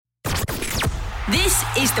This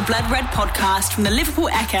is the Blood Red podcast from the Liverpool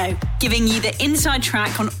Echo, giving you the inside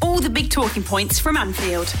track on all the big talking points from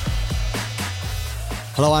Anfield.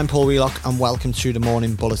 Hello, I'm Paul Wheelock and welcome to the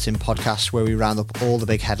Morning Bulletin podcast, where we round up all the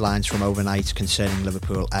big headlines from overnight concerning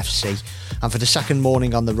Liverpool FC. And for the second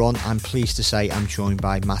morning on the run, I'm pleased to say I'm joined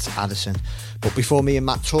by Matt Addison. But before me and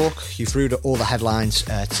Matt talk you through all the headlines,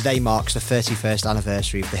 today marks the 31st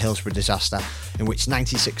anniversary of the Hillsborough disaster, in which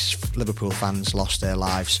 96 Liverpool fans lost their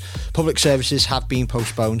lives. Public services have been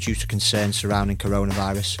postponed due to concerns surrounding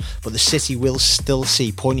coronavirus, but the city will still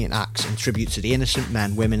see poignant acts in tribute to the innocent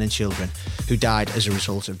men, women and children who died as a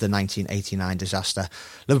result of the 1989 disaster.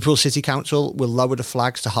 Liverpool City Council will lower the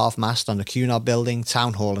flags to half-mast on the Cunard Building,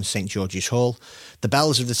 Town Hall and St George's Hall. The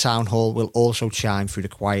bells of the Town Hall will also chime through the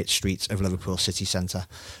quiet streets of Liverpool city centre.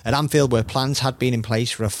 At Anfield, where plans had been in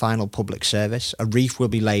place for a final public service, a wreath will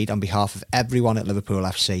be laid on behalf of everyone at Liverpool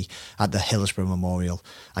FC at the Hillsborough Memorial.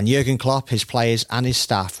 And Jurgen Klopp, his players and his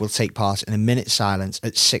staff will take part in a minute's silence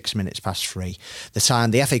at 3 minutes past 3. The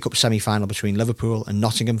time the FA Cup semi-final between Liverpool and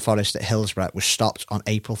Nottingham Forest at Hillsborough was stopped on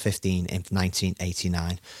April 15 in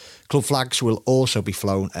 1989. Club flags will also be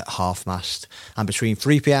flown at half-mast, and between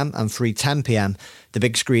 3pm and 3:10pm, the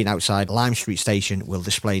big screen outside Lime Street Station will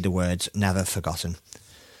display the words "Never Forgotten."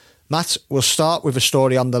 Matt, we'll start with a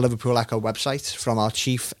story on the Liverpool Echo website from our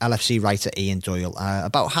chief LFC writer Ian Doyle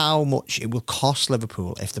about how much it will cost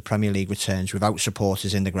Liverpool if the Premier League returns without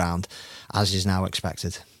supporters in the ground, as is now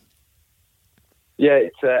expected. Yeah,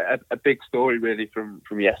 it's a big story really from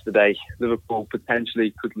yesterday. Liverpool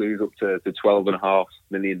potentially could lose up to £12.5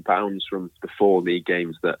 million from the 4 league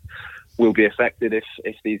games that will be affected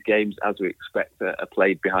if these games, as we expect, are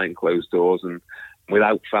played behind closed doors and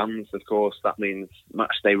without fans. Of course, that means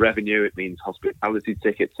matchday revenue. It means hospitality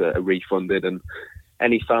tickets are refunded, and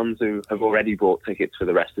any fans who have already bought tickets for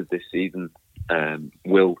the rest of this season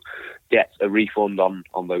will get a refund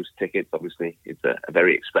on those tickets. Obviously, it's a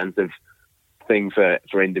very expensive thing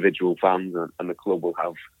for individual fans, and the club will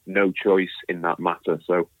have no choice in that matter.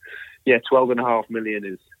 So yeah, £12.5 million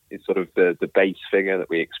is sort of the base figure that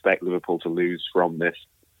we expect Liverpool to lose from this.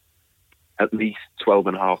 At least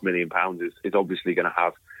 £12.5 million is obviously going to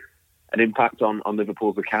have an impact on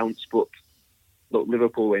Liverpool's accounts, but look,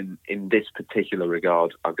 Liverpool in this particular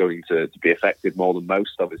regard are going to be affected more than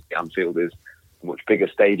most. Obviously, Anfield is a much bigger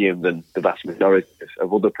stadium than the vast majority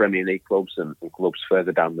of other Premier League clubs and clubs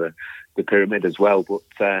further down the pyramid as well.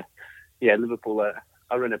 But yeah, Liverpool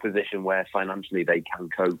are in a position where financially they can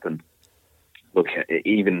cope. And look,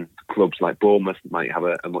 even clubs like Bournemouth might have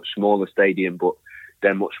a much smaller stadium, but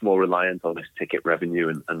they're much more reliant on this ticket revenue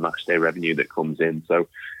and matchday revenue that comes in. So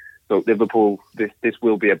Liverpool, this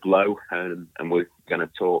will be a blow, and we're going to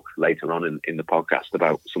talk later on in the podcast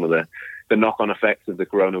about some of the knock-on effects of the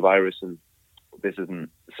coronavirus. And this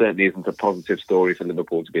certainly isn't a positive story for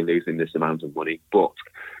Liverpool to be losing this amount of money, but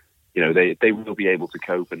you know they will be able to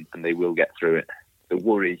cope and they will get through it. The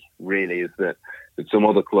worry really is that some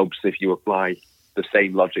other clubs, if you apply the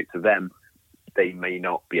same logic to them, they may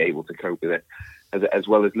not be able to cope with it as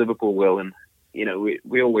well as Liverpool will. And you know,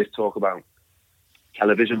 we always talk about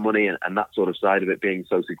television money and that sort of side of it being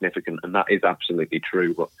so significant, and that is absolutely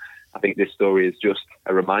true. But I think this story is just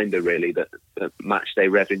a reminder, really, that matchday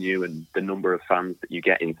revenue and the number of fans that you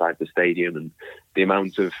get inside the stadium and the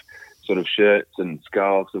amount of sort of shirts and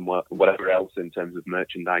scarves and whatever else in terms of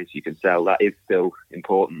merchandise you can sell, that is still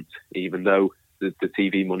important, even though the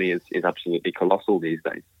TV money is absolutely colossal these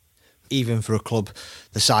days. Even for a club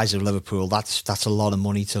the size of Liverpool, that's a lot of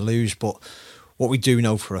money to lose. But what we do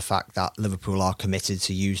know for a fact that Liverpool are committed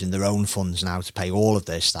to using their own funds now to pay all of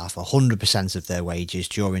their staff 100% of their wages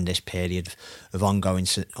during this period of ongoing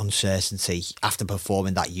uncertainty after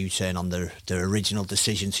performing that U-turn on their original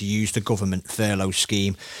decision to use the government furlough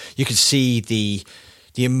scheme. You could see the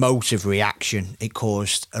emotive reaction it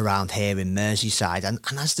caused around here in Merseyside.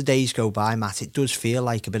 And as the days go by, Matt, it does feel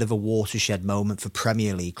like a bit of a watershed moment for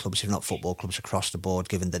Premier League clubs, if not football clubs across the board,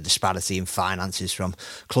 given the disparity in finances from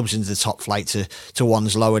clubs into the top flight to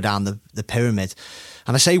ones lower down the pyramid.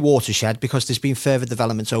 And I say watershed because there's been further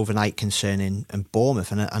developments overnight concerning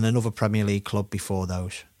Bournemouth and another Premier League club before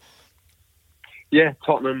those. Yeah,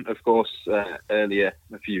 Tottenham, of course, earlier,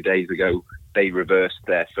 a few days ago, they reversed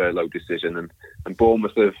their furlough decision, and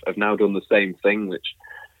Bournemouth have now done the same thing, which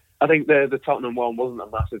I think the Tottenham one wasn't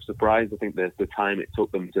a massive surprise. I think the time it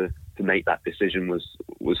took them to make that decision was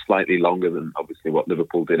slightly longer than obviously what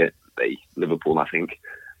Liverpool did it. Liverpool, I think,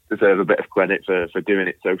 deserve a bit of credit for doing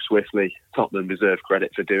it so swiftly. Tottenham deserve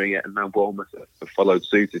credit for doing it, and now Bournemouth have followed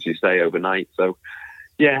suit, as you say, overnight. So,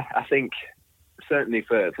 yeah, I think certainly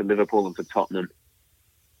for Liverpool and for Tottenham,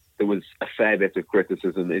 there was a fair bit of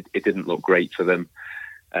criticism. It didn't look great for them.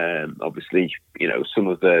 Obviously,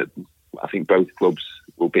 I think both clubs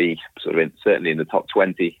will be sort of certainly in the top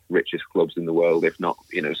 20 richest clubs in the world, if not,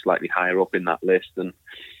 slightly higher up in that list. And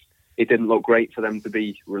it didn't look great for them to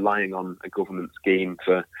be relying on a government scheme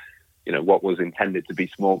for, what was intended to be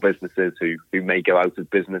small businesses who may go out of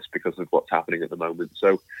business because of what's happening at the moment.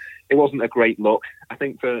 So it wasn't a great look. I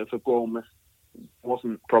think for Bournemouth,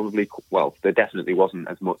 there definitely wasn't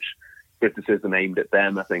as much criticism aimed at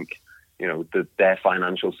them. I think, their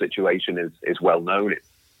financial situation is well known. It's,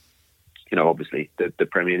 obviously the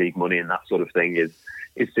Premier League money and that sort of thing is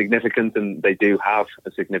significant, and they do have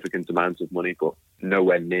a significant amount of money, but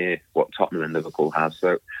nowhere near what Tottenham and Liverpool have.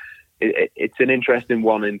 So it's an interesting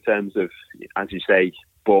one in terms of, as you say,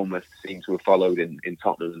 Bournemouth seem to have followed in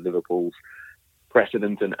Tottenham and Liverpool's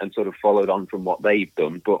precedent and sort of followed on from what they've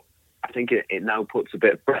done. But I think it now puts a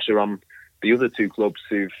bit of pressure on the other two clubs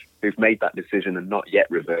who've made that decision and not yet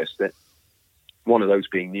reversed it. One of those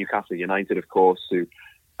being Newcastle United, of course, who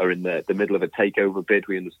are in the middle of a takeover bid.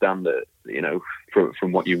 We understand that,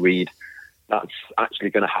 from what you read, that's actually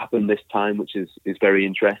going to happen this time, which is very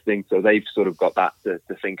interesting. So they've sort of got that to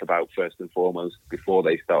think about first and foremost before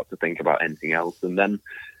they start to think about anything else. And then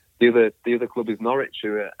the other club is Norwich,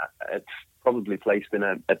 who are probably placed in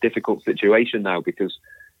a difficult situation now because,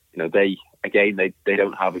 they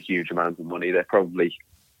don't have a huge amount of money. They're probably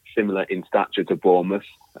similar in stature to Bournemouth.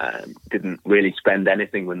 Didn't really spend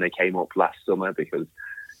anything when they came up last summer because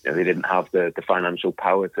they didn't have the financial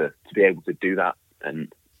power to be able to do that.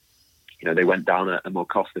 And they went down a more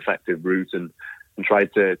cost-effective route and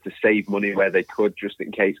tried to save money where they could just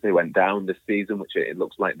in case they went down this season, which it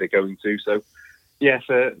looks like they're going to. So, yeah,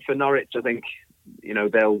 for Norwich, I think,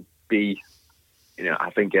 they'll be,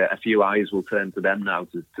 I think a few eyes will turn to them now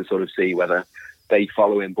to sort of see whether they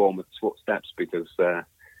follow in Bournemouth's footsteps because, I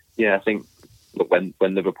think, look, when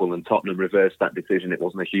Liverpool and Tottenham reversed that decision, it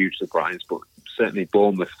wasn't a huge surprise, but certainly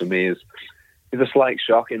Bournemouth for me is a slight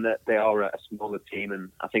shock in that they are a smaller team,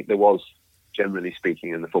 and I think there was, generally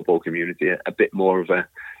speaking, in the football community, a bit more of an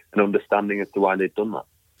understanding as to why they'd done that.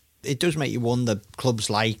 It does make you wonder, clubs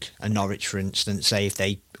like a Norwich, for instance, say if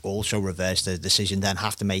they also reverse the decision, then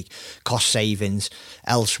have to make cost savings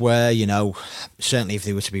elsewhere, certainly if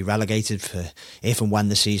they were to be relegated for if and when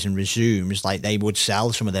the season resumes, like they would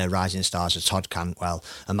sell some of their rising stars, a Todd Cantwell,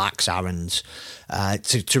 a Max Aarons,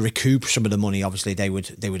 to recoup some of the money obviously they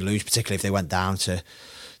would lose, particularly if they went down to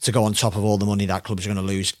go on top of all the money that clubs are going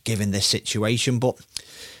to lose given this situation. But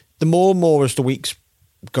the more and more as the weeks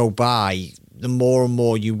go by, the more and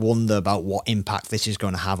more you wonder about what impact this is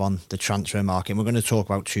going to have on the transfer market. And we're going to talk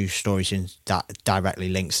about two stories that directly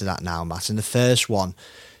links to that now, Matt. And the first one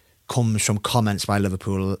comes from comments by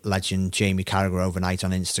Liverpool legend Jamie Carragher overnight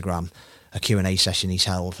on Instagram, a Q&A session he's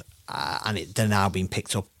held. And they're now being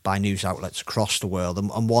picked up by news outlets across the world.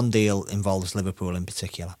 And one deal involves Liverpool in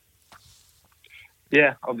particular.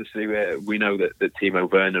 Yeah, obviously we know that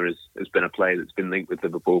Timo Werner has been a player that's been linked with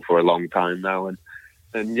Liverpool for a long time now. And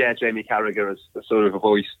yeah, Jamie Carragher has sort of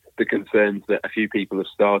voiced the concerns that a few people have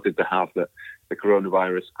started to have that the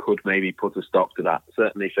coronavirus could maybe put a stop to that.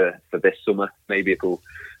 Certainly for this summer, maybe it'll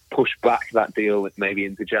push back that deal maybe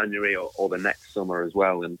into January or the next summer as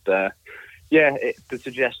well. And the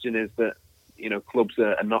suggestion is that, clubs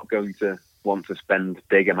are not going to want to spend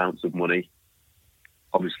big amounts of money.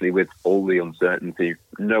 Obviously, with all the uncertainty,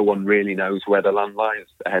 no one really knows where the land lies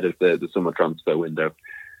ahead of the summer transfer window.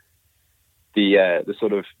 The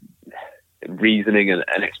sort of reasoning and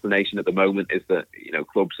explanation at the moment is that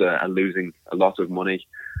clubs are losing a lot of money.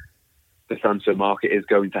 The transfer market is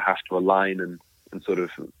going to have to align and sort of,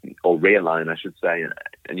 or realign, I should say.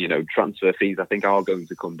 And transfer fees I think are going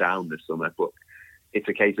to come down this summer, but it's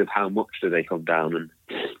a case of how much do they come down. And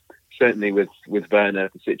certainly with Werner,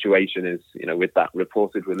 the situation is, with that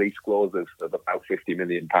reported release clause of about £50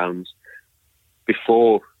 million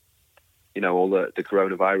before all the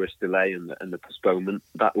coronavirus delay and the postponement,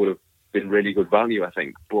 that would have been really good value, I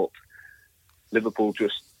think. But Liverpool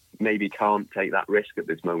just maybe can't take that risk at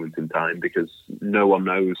this moment in time because no one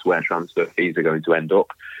knows where transfer fees are going to end up.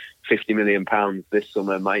 £50 million this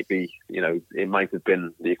summer might be, it might have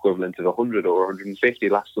been the equivalent of 100 or 150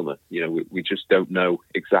 last summer. We just don't know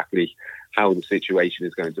exactly how the situation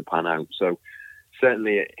is going to pan out. So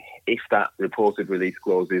certainly if that reported release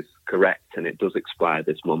clause is correct and it does expire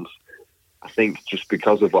this month, I think just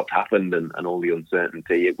because of what's happened and all the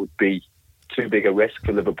uncertainty, it would be too big a risk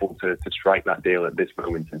for Liverpool to strike that deal at this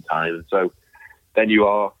moment in time. And so then you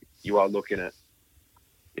are looking at,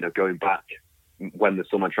 going back when the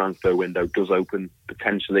summer transfer window does open,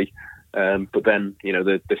 potentially But then,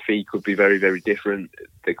 the fee could be very, very different.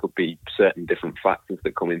 There could be certain different factors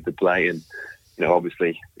that come into play. And,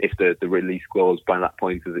 obviously, if the release clause by that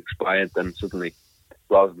point has expired, then suddenly,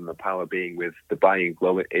 rather than the power being with the buying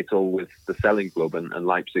club, it's all with the selling club. And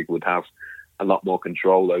Leipzig would have a lot more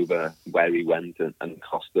control over where he went and the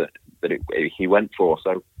cost that he went for.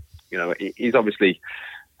 So, he's obviously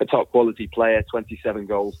a top quality player, 27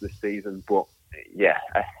 goals this season. But yeah,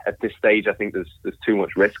 at this stage, I think there's too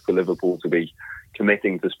much risk for Liverpool to be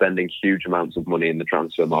committing to spending huge amounts of money in the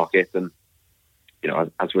transfer market. And,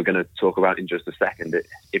 as we're going to talk about in just a second,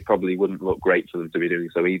 it probably wouldn't look great for them to be doing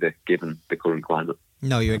so either, given the current climate.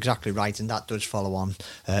 No, you're exactly right, and that does follow on,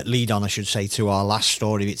 lead on, I should say, to our last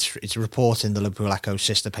story. It's a report in the Liverpool Echo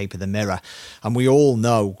sister paper, The Mirror, and we all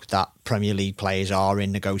know that Premier League players are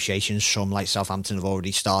in negotiations. Some, like Southampton, have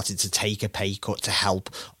already started to take a pay cut to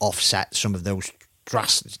help offset some of those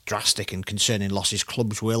drastic and concerning losses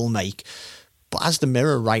clubs will make. But as The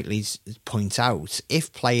Mirror rightly points out,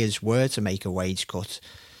 if players were to make a wage cut,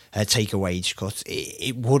 take a wage cut,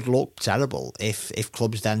 it would look terrible if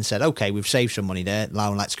clubs then said, OK, we've saved some money there,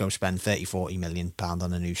 now let's go spend £30-40 million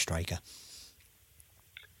on a new striker.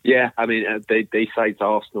 Yeah, I mean, they cite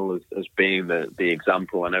Arsenal as being the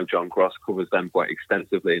example. I know John Cross covers them quite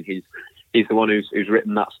extensively, and he's the one who's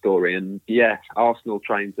written that story. And yeah, Arsenal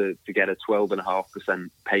trying to get a 12.5%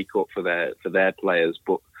 pay cut for their players,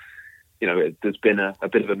 but there's been a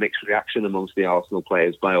bit of a mixed reaction amongst the Arsenal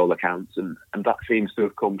players by all accounts, and that seems to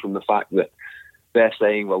have come from the fact that they're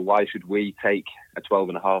saying, well, why should we take a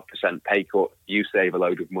 12.5% pay cut, you save a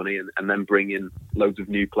load of money, and then bring in loads of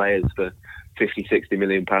new players for 50-60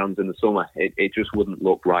 million pounds in the summer? It just wouldn't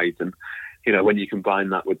look right. And when you combine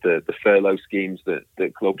that with the furlough schemes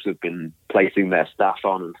that clubs have been placing their staff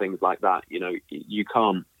on and things like that, you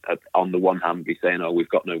can't, on the one hand, be saying, oh, we've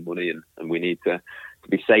got no money and we need to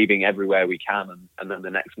be saving everywhere we can, and then the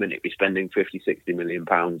next minute be spending 50-60 million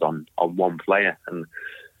pounds on one player. And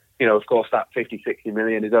of course that 50-60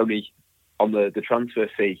 million is only on the transfer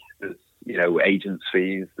fee. There's agents'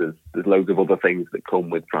 fees, there's loads of other things that come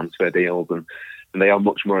with transfer deals, and they are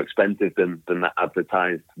much more expensive than that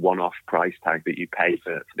advertised one-off price tag that you pay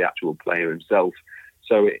for the actual player himself.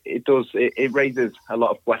 So it raises a lot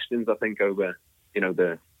of questions, I think, over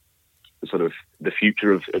the sort of the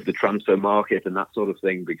future of the transfer market and that sort of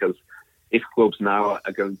thing, because if clubs now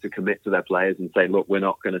are going to commit to their players and say, look, we're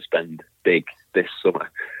not going to spend big this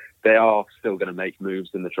summer, they are still going to make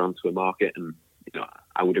moves in the transfer market. And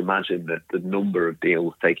I would imagine that the number of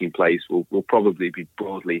deals taking place will probably be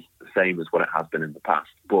broadly the same as what it has been in the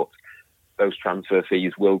past, but those transfer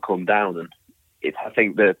fees will come down. And I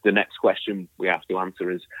think the next question we have to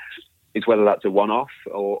answer is whether that's a one-off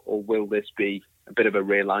or will this be a bit of a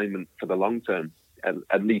realignment for the long term,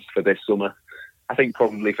 at least for this summer. I think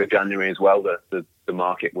probably for January as well, the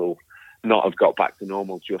market will not have got back to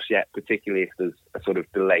normal just yet, particularly if there's a sort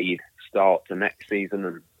of delayed start to next season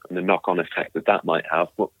and the knock-on effect that might have.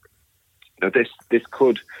 But this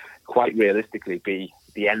could quite realistically be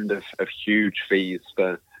the end of huge fees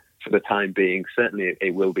for the time being. Certainly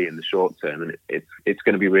it will be in the short term, and it's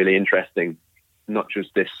going to be really interesting, not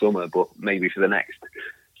just this summer, but maybe for the next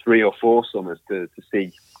 3 or 4 summers to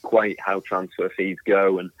see quite how transfer fees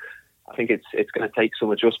go. And I think it's going to take some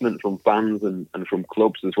adjustment from fans and from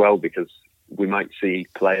clubs as well, because we might see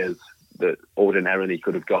players that ordinarily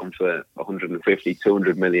could have gone for 150,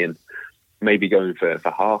 200 million, maybe going for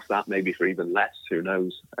half that, maybe for even less, who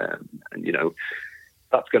knows. And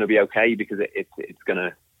that's going to be okay, because it's going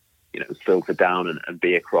to filter down and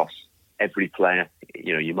be across every player.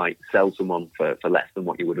 You might sell someone for less than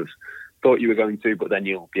what you would have thought you were going to, but then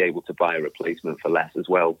you'll be able to buy a replacement for less as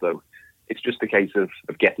well. So it's just a case of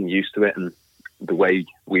getting used to it, and the way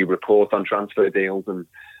we report on transfer deals and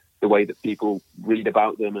the way that people read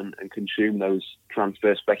about them and consume those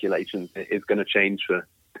transfer speculations is going to change for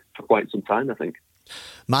quite some time, I think.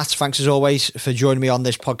 Matt, thanks as always for joining me on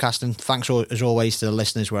this podcast, and thanks as always to the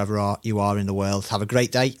listeners wherever you are in the world. Have a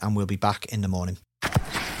great day, and we'll be back in the morning.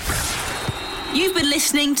 You've been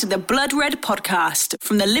listening to the Blood Red podcast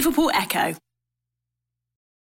from the Liverpool Echo.